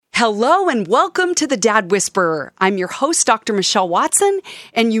Hello and welcome to the Dad Whisperer. I'm your host, Dr. Michelle Watson,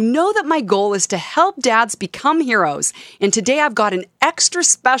 and you know that my goal is to help dads become heroes. And today I've got an extra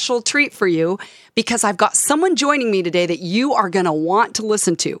special treat for you because I've got someone joining me today that you are going to want to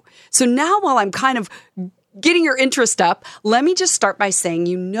listen to. So now while I'm kind of getting your interest up, let me just start by saying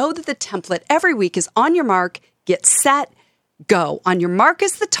you know that the template every week is on your mark, get set, go. On your mark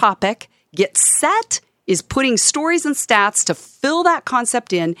is the topic, get set is putting stories and stats to fill that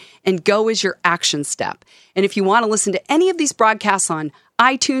concept in, and go is your action step. And if you want to listen to any of these broadcasts on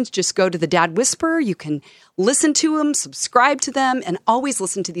iTunes, just go to the Dad Whisperer. You can listen to them, subscribe to them, and always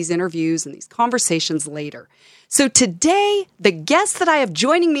listen to these interviews and these conversations later. So today, the guest that I have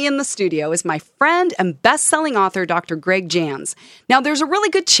joining me in the studio is my friend and best-selling author, Dr. Greg Jans. Now, there's a really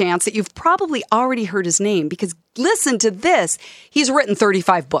good chance that you've probably already heard his name because listen to this. He's written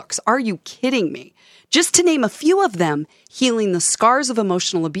 35 books. Are you kidding me? Just to name a few of them: Healing the Scars of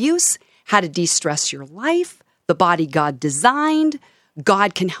Emotional Abuse, How to De-Stress Your Life, The Body God Designed,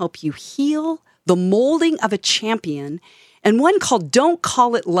 God Can Help You Heal, The Molding of a Champion, and one called Don't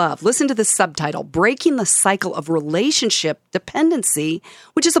Call It Love. Listen to the subtitle, Breaking the Cycle of Relationship Dependency,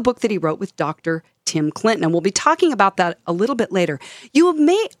 which is a book that he wrote with Dr. Tim Clinton. And we'll be talking about that a little bit later. You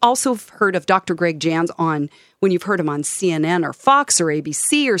may also have heard of Dr. Greg Jans when you've heard him on CNN or Fox or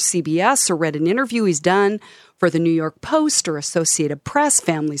ABC or CBS, or read an interview he's done for the New York Post or Associated Press,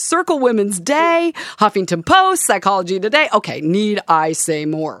 Family Circle, Women's Day, Huffington Post, Psychology Today. Okay, need I say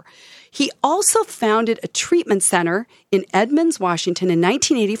more? He also founded a treatment center in Edmonds, Washington in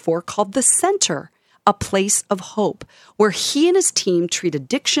 1984 called The Center, a place of hope, where he and his team treat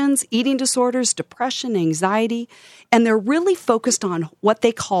addictions, eating disorders, depression, anxiety, and they're really focused on what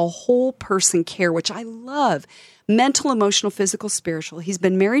they call whole person care, which I love. Mental, emotional, physical, spiritual. He's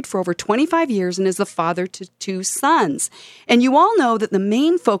been married for over 25 years and is the father to 2 sons. And you all know that the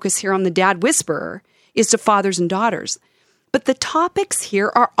main focus here on the Dad Whisperer is to fathers and daughters. But the topics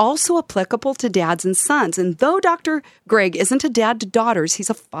here are also applicable to dads and sons. And though Dr. Greg isn't a dad to daughters, he's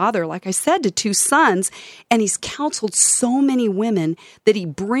a father, like I said, to 2 sons. And he's counseled so many women that he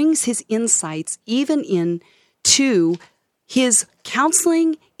brings his insights even into his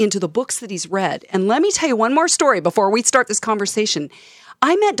counseling, into the books that he's read. And let me tell you one more story before we start this conversation.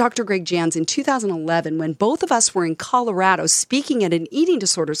 I met Dr. Greg Jans in 2011 when both of us were in Colorado speaking at an eating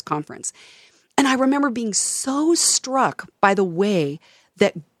disorders conference. And I remember being so struck by the way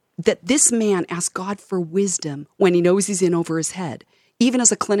that this man asked God for wisdom when he knows he's in over his head, even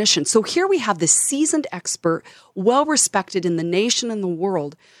as a clinician. So here we have this seasoned expert, well-respected in the nation and the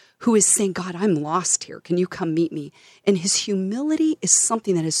world, who is saying, God, I'm lost here. Can you come meet me? And his humility is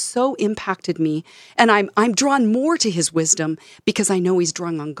something that has so impacted me. And I'm drawn more to his wisdom because I know he's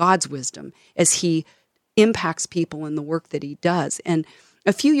drawing on God's wisdom as he impacts people in the work that he does. And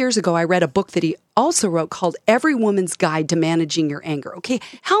a few years ago, I read a book that he also wrote called Every Woman's Guide to Managing Your Anger. Okay,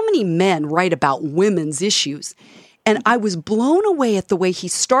 how many men write about women's issues? And I was blown away at the way he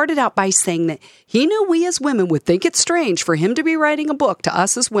started out by saying that he knew we as women would think it's strange for him to be writing a book to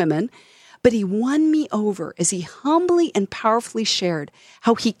us as women, but he won me over as he humbly and powerfully shared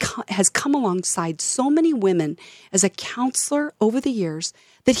how he has come alongside so many women as a counselor over the years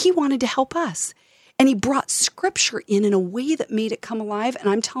that he wanted to help us. And he brought scripture in a way that made it come alive. And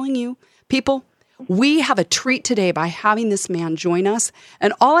I'm telling you, people, we have a treat today by having this man join us.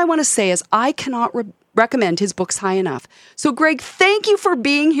 And all I want to say is I cannot recommend his books high enough. So, Greg, thank you for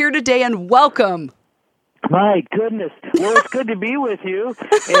being here today and welcome. My goodness. Well, it's good to be with you.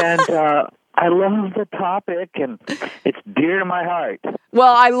 And I love the topic, and it's dear to my heart.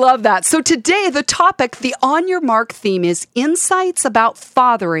 Well, I love that. So today, the topic, the On Your Mark theme is Insights About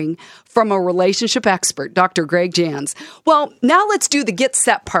Fathering from a Relationship Expert, Dr. Greg Jans. Well, now let's do the get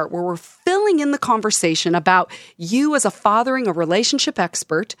set part where we're filling in the conversation about you as a relationship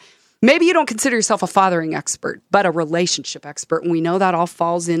expert. Maybe you don't consider yourself a fathering expert, but a relationship expert, and we know that all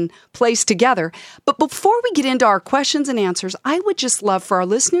falls in place together. But before we get into our questions and answers, I would just love for our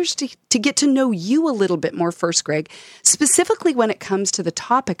listeners to get to know you a little bit more first, Greg, specifically when it comes to the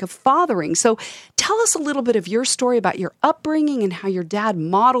topic of fathering. So tell us a little bit of your story about your upbringing and how your dad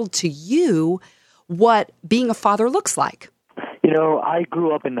modeled to you what being a father looks like. You know, I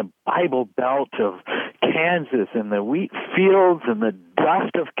grew up in the Bible Belt of Kansas and the wheat fields and the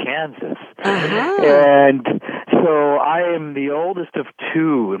dust of Kansas. Uh-huh. And so I am the oldest of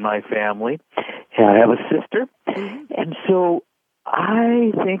 2 in my family. And I have a sister. Mm-hmm. And so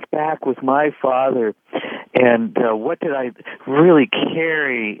I think back with my father and what did I really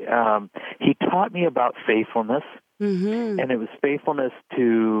carry? He taught me about faithfulness. And it was faithfulness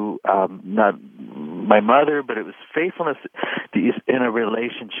to not my mother, but it was faithfulness in a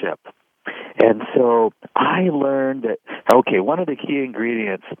relationship. And so I learned that, okay, one of the key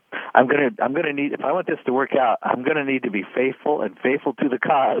ingredients I'm gonna need, if I want this to work out, I'm gonna need to be faithful and faithful to the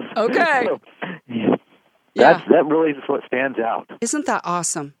cause. Okay. So, that really is what stands out. Isn't that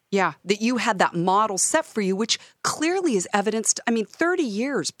awesome? Yeah, that you had that model set for you, which clearly is evidenced. 30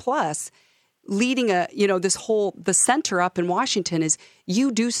 years plus leading the center up in Washington is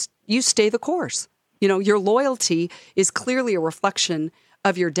you stay the course. Your loyalty is clearly a reflection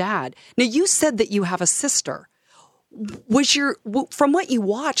of your dad. Now, you said that you have a sister. From what you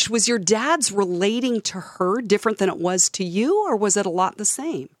watched, was your dad's relating to her different than it was to you, or was it a lot the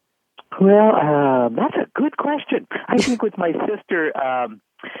same? Well, that's a good question. I think with my sister,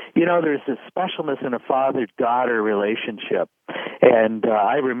 there's this specialness in a father-daughter relationship. And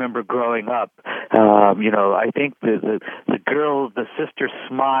I remember growing up, I think the sister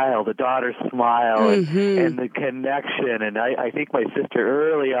smile, the daughter smile, and the connection. And I think my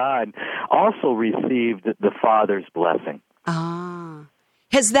sister early on also received the father's blessing. Ah.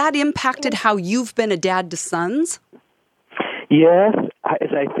 Has that impacted how you've been a dad to sons? Yes, as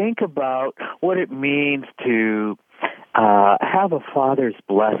I think about what it means to have a father's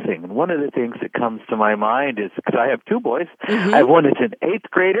blessing. And one of the things that comes to my mind is, because I have two boys, I have one that's an 8th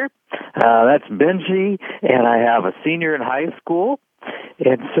grader, that's Benji, and I have a senior in high school.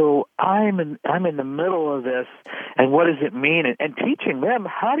 And so I'm in the middle of this, and what does it mean? And teaching them,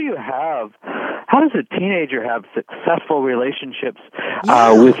 how does a teenager have successful relationships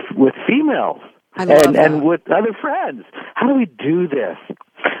with females and with other friends? How do we do this?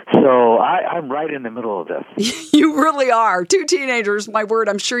 So I'm right in the middle of this. You really are. 2 teenagers, my word,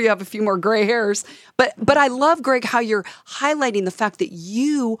 I'm sure you have a few more gray hairs. But I love, Greg, how you're highlighting the fact that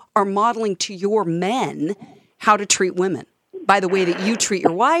you are modeling to your men how to treat women by the way that you treat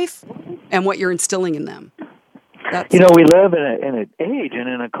your wife and what you're instilling in them. We live in an age and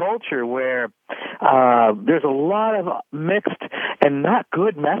in a culture where there's a lot of mixed and not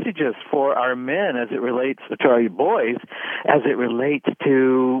good messages for our men as it relates to our boys, as it relates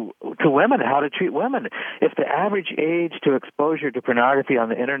to women, how to treat women. If the average age to exposure to pornography on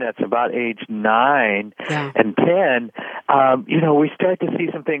the internet's about age 9 and 10, we start to see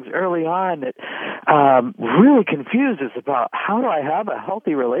some things early on that really confuse us about how do I have a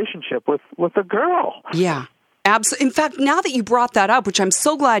healthy relationship with a girl? Yeah. Absolutely. In fact, now that you brought that up, which I'm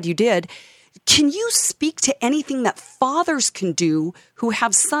so glad you did, can you speak to anything that fathers can do who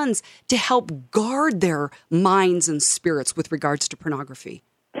have sons to help guard their minds and spirits with regards to pornography?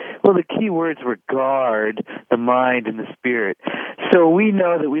 Well, the key words were guard, the mind, and the spirit. So we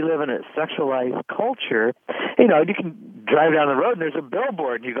know that we live in a sexualized culture. You can drive down the road and there's a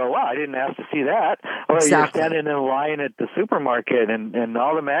billboard and you go, wow, I didn't ask to see that. Or you're standing in line at the supermarket and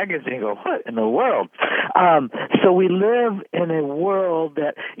all the magazines, you go, what in the world? So we live in a world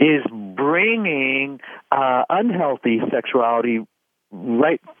that is bringing unhealthy sexuality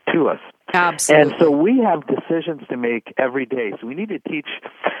right to us. Absolutely. And so we have decisions to make every day. So we need to teach,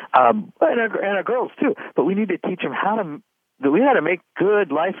 and our girls too, but we need to teach them how to make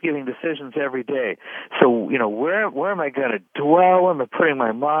good, life-giving decisions every day. So, where am I going to dwell? Where am I putting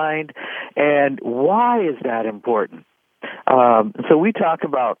my mind? And why is that important? So we talk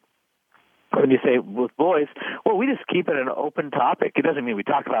about, when you say with boys, well, we just keep it an open topic. It doesn't mean we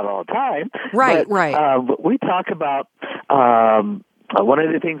talk about it all the time. Right. But we talk about one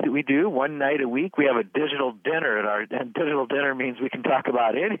of the things that we do one night a week, we have a digital dinner, and digital dinner means we can talk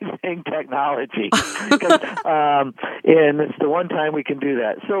about anything technology. And it's the one time we can do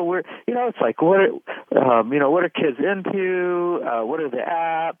that. So we're, it's like, what are kids into? What are the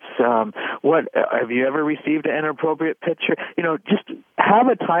apps? What have you ever received an inappropriate picture? Just have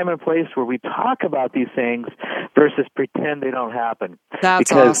a time and place where we talk about these things versus pretend they don't happen. That's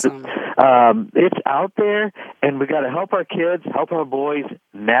because awesome. It's out there, and we got to help our kids, help our boys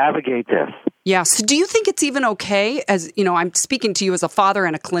navigate this. Yeah. So do you think it's even okay, as I'm speaking to you as a father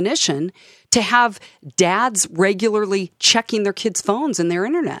and a clinician, to have dads regularly checking their kids' phones and their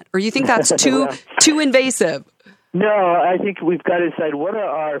internet? Or you think that's too invasive? No, I think we've got to decide what are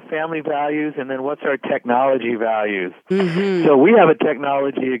our family values and then what's our technology values. Mm-hmm. So we have a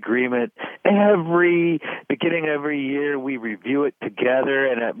technology agreement. Beginning every year, we review it together.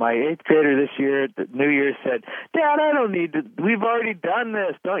 And at my 8th grader this year, at the New Year, said, Dad, I don't need to. We've already done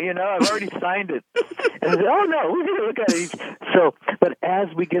this. Don't you know? I've already signed it. And I said, oh, no, we're going to look at it. But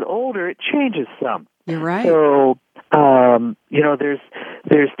as we get older, it changes some. You're right. So,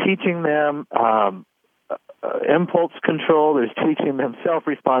 there's teaching them impulse control. There's teaching them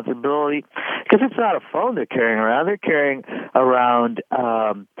self-responsibility, because it's not a phone they're carrying around. They're carrying around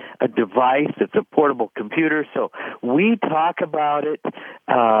a device that's a portable computer. So we talk about it,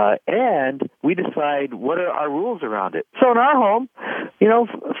 and we decide what are our rules around it. So in our home,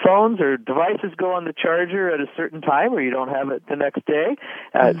 phones or devices go on the charger at a certain time, or you don't have it the next day.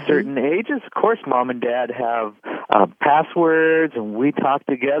 At certain ages, of course, mom and dad have passwords, and we talk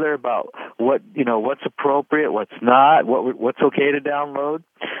together about what's appropriate, what's not, what's okay to download.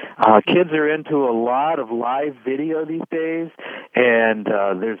 Kids are into a lot of live video these days, and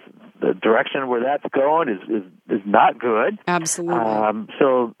there's the direction where that's going is not good. Absolutely.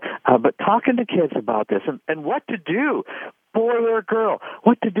 But talking to kids about this and what to do, boy or girl,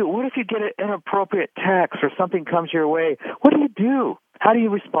 what to do. What if you get an inappropriate text or something comes your way? What do you do? How do you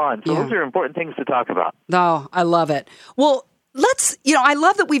respond? So those are important things to talk about. Oh, I love it. Well, I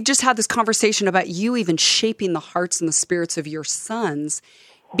love that we've just had this conversation about you even shaping the hearts and the spirits of your sons,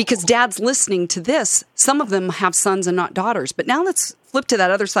 because dads listening to this, some of them have sons and not daughters. But now let's flip to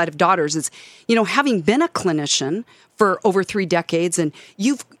that other side of daughters is, having been a clinician for over 3 decades, and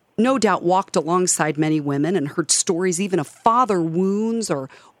you've no doubt walked alongside many women and heard stories even of father wounds or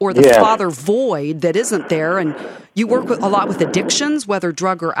the father void that isn't there. And you work a lot with addictions, whether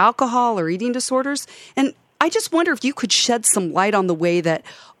drug or alcohol or eating disorders. And I just wonder if you could shed some light on the way that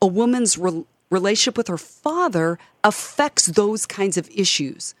a woman's relationship with her father affects those kinds of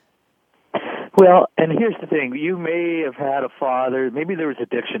issues. Well, and here's the thing. You may have had a father, maybe there was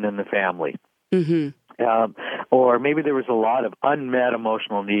addiction in the family. Mm-hmm. Or maybe there was a lot of unmet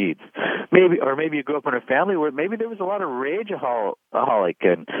emotional needs. Maybe you grew up in a family where maybe there was a lot of rageaholic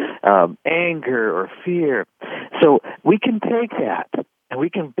and anger or fear. So we can take that and we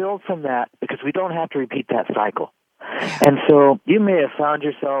can build from that, because we don't have to repeat that cycle. And so you may have found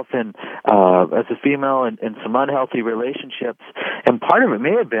yourself as a female in some unhealthy relationships, and part of it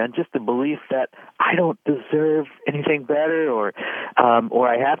may have been just the belief that I don't deserve anything better, or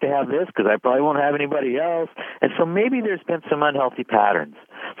I have to have this because I probably won't have anybody else. And so maybe there's been some unhealthy patterns.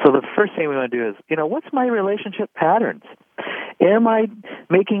 So the first thing we want to do is, what's my relationship patterns? Am I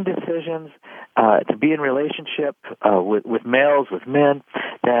making decisions to be in relationship with males, with men,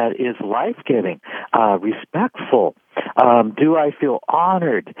 that is life-giving, respectful? Do I feel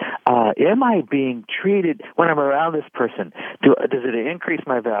honored? Am I being treated, when I'm around this person, does it increase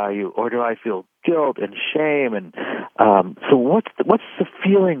my value, or do I feel guilt and shame? And so what's the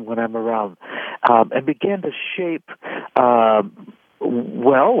feeling when I'm around? And begin to shape,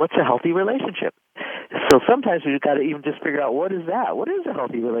 what's a healthy relationship? So sometimes we've got to even just figure out, what is that? What is a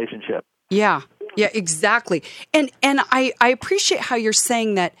healthy relationship? Yeah, exactly. And I appreciate how you're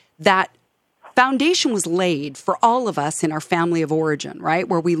saying that foundation was laid for all of us in our family of origin, right?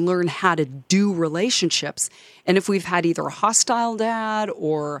 Where we learn how to do relationships. And if we've had either a hostile dad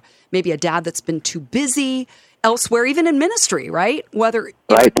or maybe a dad that's been too busy elsewhere, even in ministry, right?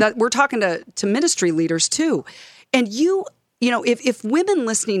 That we're talking to ministry leaders too. And if women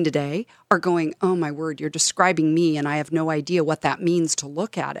listening today are going, oh my word, you're describing me and I have no idea what that means to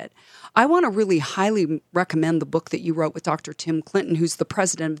look at it, I want to really highly recommend the book that you wrote with Dr. Tim Clinton, who's the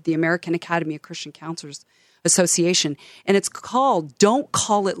president of the American Academy of Christian Counselors Association. And it's called Don't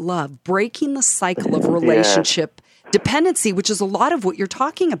Call It Love, Breaking the Cycle of Relationship Dependency, which is a lot of what you're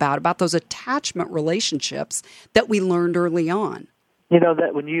talking about those attachment relationships that we learned early on.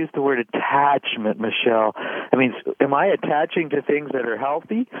 That when you use the word attachment, Michelle, I mean, am I attaching to things that are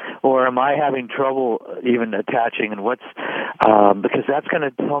healthy, or am I having trouble even attaching? And because that's going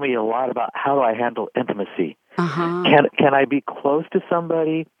to tell me a lot about how do I handle intimacy. Uh-huh. Can I be close to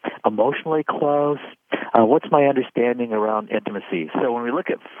somebody, emotionally close? What's my understanding around intimacy? So when we look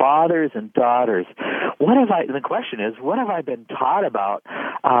at fathers and daughters, the question is, what have I been taught about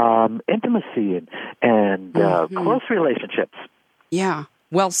intimacy and close relationships? Yeah,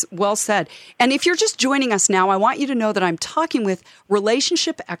 well said. And if you're just joining us now, I want you to know that I'm talking with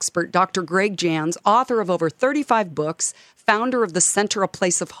relationship expert Dr. Greg Jans, author of over 35 books, founder of the Center, A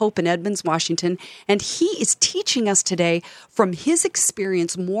Place of Hope in Edmonds, Washington. And he is teaching us today from his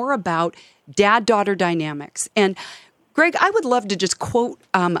experience more about dad-daughter dynamics. And Greg, I would love to just quote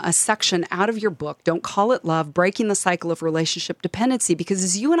a section out of your book, Don't Call It Love, Breaking the Cycle of Relationship Dependency, because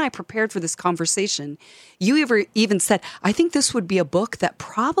as you and I prepared for this conversation, you even said, I think this would be a book that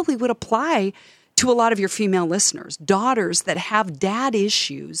probably would apply to a lot of your female listeners, daughters that have dad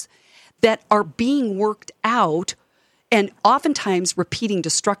issues that are being worked out and oftentimes repeating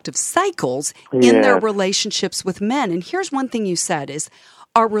destructive cycles in their relationships with men. And here's one thing you said is,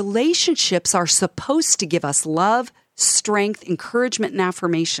 our relationships are supposed to give us love, strength, encouragement, and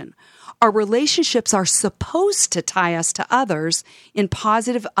affirmation. Our relationships are supposed to tie us to others in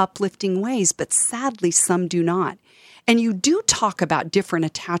positive, uplifting ways, but sadly, some do not. And you do talk about different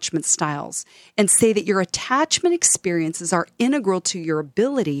attachment styles and say that your attachment experiences are integral to your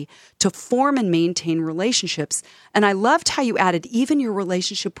ability to form and maintain relationships. And I loved how you added even your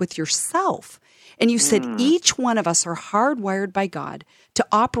relationship with yourself. And you said each one of us are hardwired by God to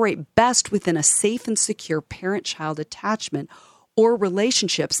operate best within a safe and secure parent-child attachment or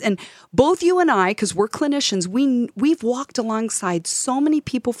relationships. And both you and I, because we're clinicians, we've walked alongside so many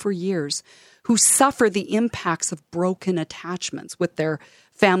people for years who suffer the impacts of broken attachments with their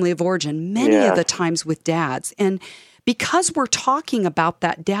family of origin, many of the times with dads. And because we're talking about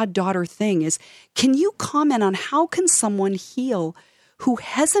that dad-daughter thing, can you comment on how can someone heal who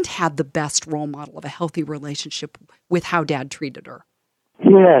hasn't had the best role model of a healthy relationship with how dad treated her?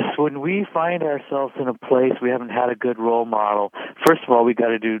 Yes, when we find ourselves in a place we haven't had a good role model, first of all, we got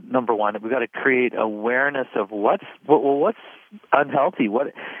to do number one. We got to create awareness of what's unhealthy. What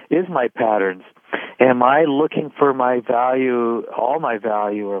is my patterns? Am I looking for my value, all my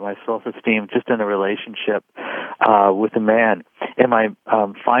value, or my self-esteem, just in a relationship with a man? Am I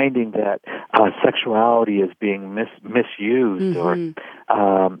finding that sexuality is being misused,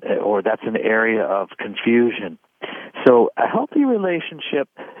 or that's an area of confusion? So a healthy relationship,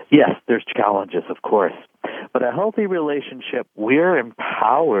 yes, there's challenges, of course, but a healthy relationship, we're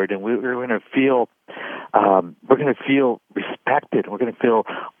empowered, and we're going to feel respected. We're going to feel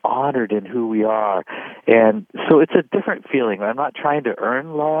honored in who we are, and so it's a different feeling. I'm not trying to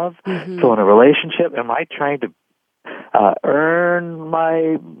earn love. So in a relationship, am I trying to earn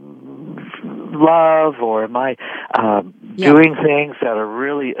my love, or am I doing things that are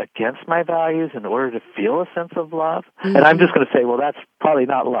really against my values in order to feel a sense of love? And I'm just going to say, well, that's probably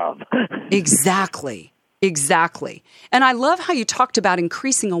not love. Exactly. And I love how you talked about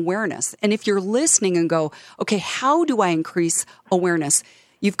increasing awareness. And if you're listening and go, okay, how do I increase awareness?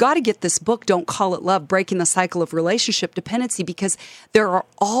 You've got to get this book, Don't Call It Love, Breaking the Cycle of Relationship Dependency, because there are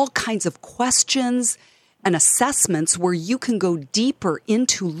all kinds of questions and assessments where you can go deeper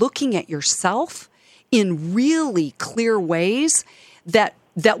into looking at yourself in really clear ways that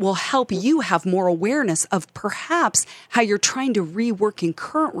will help you have more awareness of perhaps how you're trying to rework in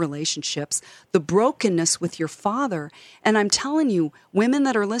current relationships, the brokenness with your father. And I'm telling you, women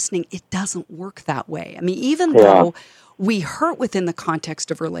that are listening, it doesn't work that way. I mean, even though we hurt within the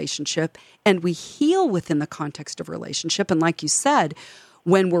context of relationship and we heal within the context of relationship, and like you said,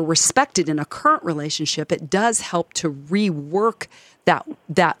 when we're respected in a current relationship, it does help to rework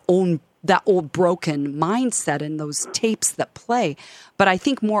that old broken mindset and those tapes that play. But I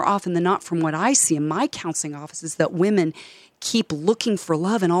think more often than not, from what I see in my counseling office, is that women keep looking for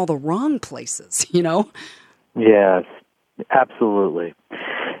love in all the wrong places, you know? Yes, absolutely.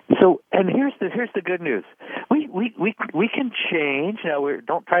 So, and here's the good news. We can change. Now,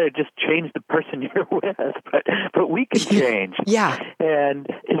 don't try to just change the person you're with, but we can change. Yeah. And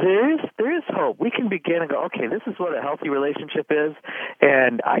there is hope. We can begin and go, okay, this is what a healthy relationship is,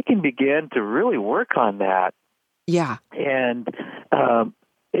 and I can begin to really work on that. Yeah. And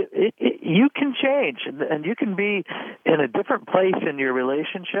you can change, and you can be in a different place in your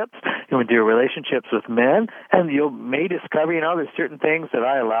relationships, with your relationships with men, and you may discover, there's certain things that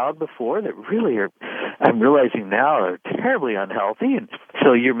I allowed before that really I'm realizing now are terribly unhealthy, and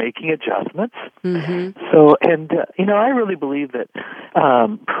so you're making adjustments. So, and I really believe that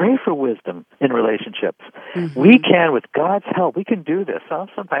pray for wisdom in relationships. We can, with God's help, we can do this.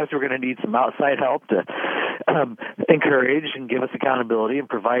 Sometimes we're going to need some outside help to encourage and give us accountability and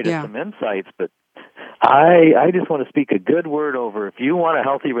provide us some insights, but I just want to speak a good word over. If you want a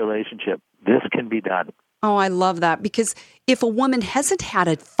healthy relationship, this can be done. Oh, I love that, because if a woman hasn't had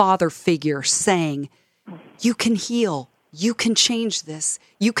a father figure saying, you can heal, you can change this,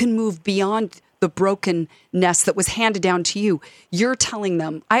 you can move beyond the brokenness that was handed down to you, you're telling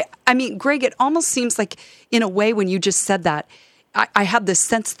them. I mean, Greg, it almost seems like, in a way, when you just said that, I have this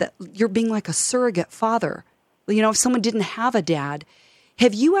sense that you're being like a surrogate father. If someone didn't have a dad.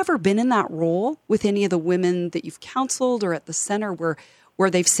 Have you ever been in that role with any of the women that you've counseled or at the center where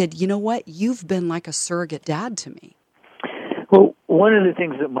they've said, you know what, you've been like a surrogate dad to me? Well, one of the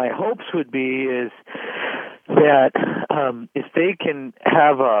things that my hopes would be is that if they can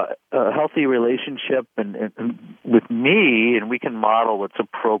have a healthy relationship and with me, and we can model what's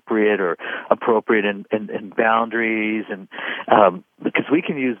appropriate in boundaries, and because we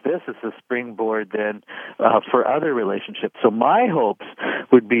can use this as a springboard then for other relationships. So my hopes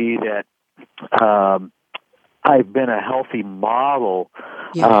would be that I've been a healthy model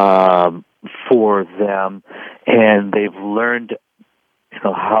for them, and they've learned,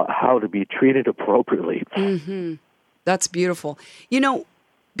 how to be treated appropriately. Mm-hmm. That's beautiful.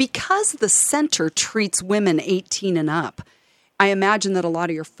 Because the center treats women 18 and up, I imagine that a lot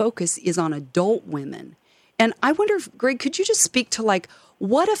of your focus is on adult women. And I wonder, Greg, could you just speak to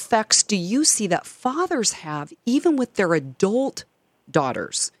what effects do you see that fathers have even with their adult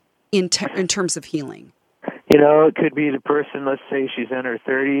daughters in terms of healing? It could be the person, let's say she's in her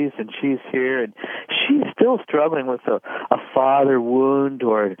 30s and she's here and she's still struggling with a father wound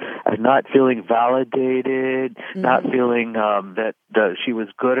or not feeling validated, not feeling that she was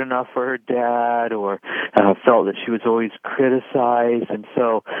good enough for her dad, or felt that she was always criticized. And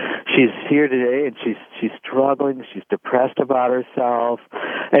so she's here today and she's struggling, she's depressed about herself.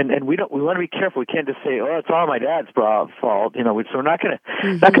 And we want to be careful. We can't just say, "Oh, it's all my dad's fault." So we're not going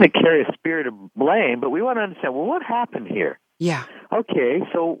to carry a spirit of blame, but we want to understand, well, what happened here? Yeah. Okay,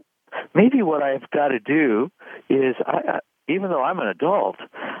 so maybe what I've got to do is, even though I'm an adult,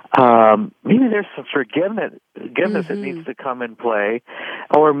 maybe there's some forgiveness that needs to come in play,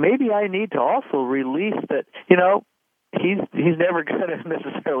 or maybe I need to also release that, he's never going to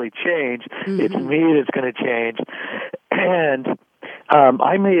necessarily change. It's me that's going to change. And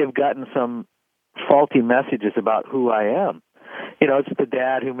I may have gotten some faulty messages about who I am. It's the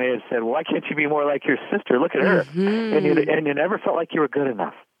dad who may have said, "Well, why can't you be more like your sister? Look at her." And you never felt like you were good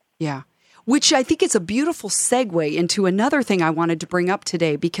enough. Yeah. Which I think is a beautiful segue into another thing I wanted to bring up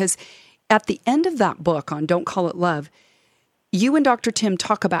today, because at the end of that book on Don't Call It Love, you and Dr. Tim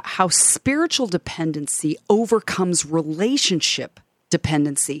talk about how spiritual dependency overcomes relationship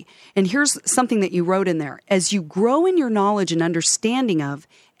dependency. And here's something that you wrote in there. As you grow in your knowledge and understanding of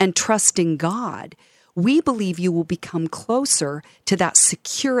and trusting God, we believe you will become closer to that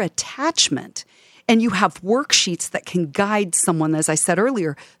secure attachment. And you have worksheets that can guide someone, as I said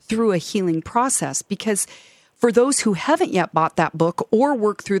earlier, through a healing process. Because for those who haven't yet bought that book or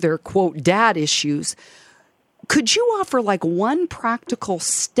worked through their, quote, dad issues, could you offer one practical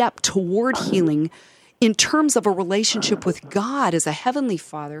step toward healing in terms of a relationship with God as a heavenly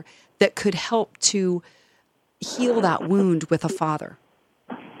Father that could help to heal that wound with a father?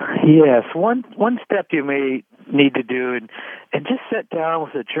 Yes, one step you may need to do, and just sit down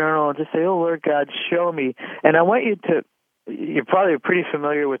with a journal and just say, "Oh, Lord God, show me." And I want you to, you're probably pretty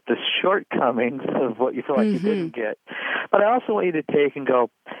familiar with the shortcomings of what you feel like you didn't get. But I also want you to take and go,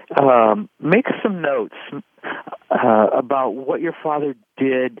 make some notes about what your father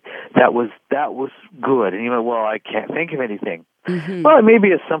did that was good. And you go, "Well, I can't think of anything." Well, it may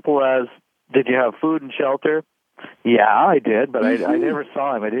be as simple as, did you have food and shelter? Yeah, I did, but I never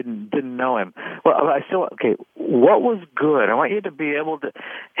saw him. I didn't know him. Well, what was good? I want you to be able to,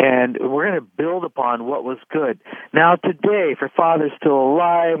 and we're going to build upon what was good. Now, today, for fathers still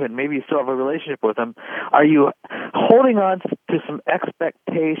alive, and maybe you still have a relationship with them, are you holding on to some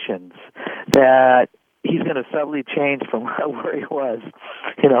expectations that he's going to suddenly change from where he was,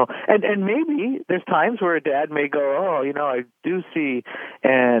 and maybe there's times where a dad may go, "Oh, I do see,"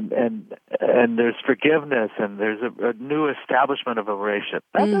 and there's forgiveness and there's a new establishment of a relationship.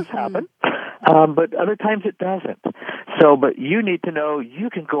 That does happen, but other times it doesn't. So, but you need to know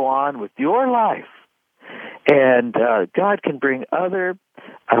you can go on with your life, and God can bring other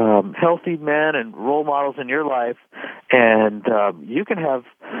healthy men and role models in your life, and you can have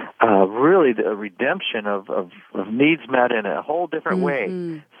really a redemption of needs met in a whole different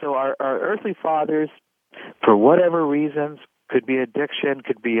way. So our earthly fathers, for whatever reasons, could be addiction,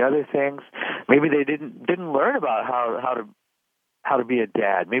 could be other things. Maybe they didn't learn about how to be a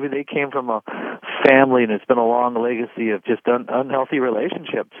dad. Maybe they came from a family and it's been a long legacy of just unhealthy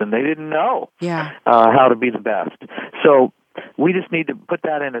relationships, and they didn't know how to be the best. So we just need to put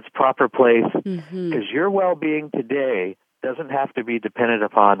that in its proper place, because your well-being today doesn't have to be dependent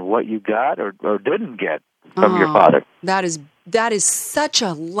upon what you got or didn't get from your father. That is such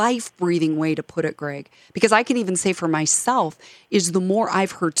a life-breathing way to put it, Greg, because I can even say for myself is the more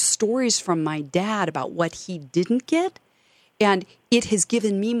I've heard stories from my dad about what he didn't get, and it has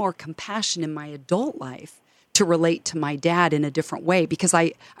given me more compassion in my adult life to relate to my dad in a different way, because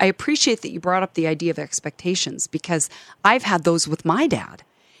I appreciate that you brought up the idea of expectations, because I've had those with my dad.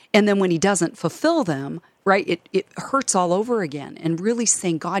 And then when he doesn't fulfill them, right, it hurts all over again. And really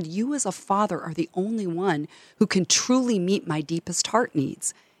saying, God, you as a father are the only one who can truly meet my deepest heart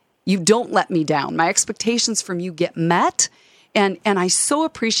needs. You don't let me down. My expectations from you get met. And I so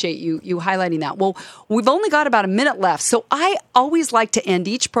appreciate you highlighting that. Well, we've only got about a minute left. So I always like to end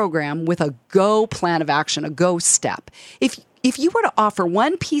each program with a go plan of action, a go step. If you were to offer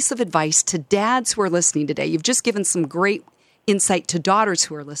one piece of advice to dads who are listening today, you've just given some great insight to daughters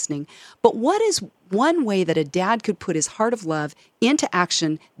who are listening. But what is one way that a dad could put his heart of love into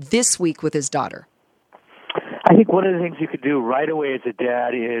action this week with his daughter? I think one of the things you could do right away as a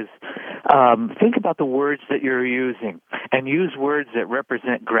dad is think about the words that you're using and use words that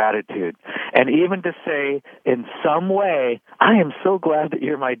represent gratitude. And even to say, in some way, I am so glad that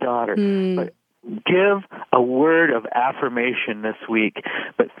you're my daughter. But give a word of affirmation this week,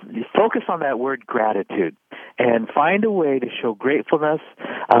 but focus on that word gratitude and find a way to show gratefulness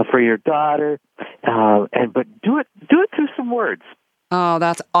for your daughter. But do it through some words. Oh,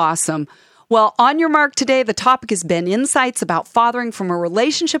 that's awesome. Well, on your mark today, the topic has been insights about fathering from a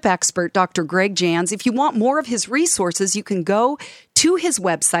relationship expert, Dr. Greg Jans. If you want more of his resources, you can go to his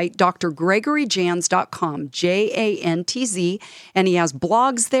website, drgregoryjans.com, Jantz, and he has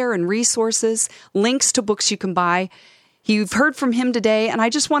blogs there and resources, links to books you can buy. You've heard from him today, and I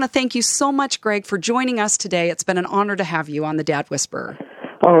just want to thank you so much, Greg, for joining us today. It's been an honor to have you on The Dad Whisperer.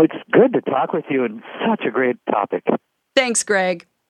 Oh, it's good to talk with you, and such a great topic. Thanks, Greg.